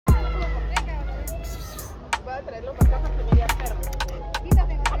traerlo para acá para que me vea perro.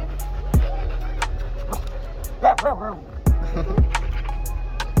 Quítate,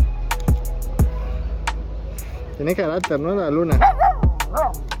 Tiene carácter, ¿no? La luna.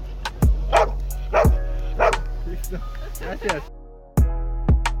 Listo. Gracias.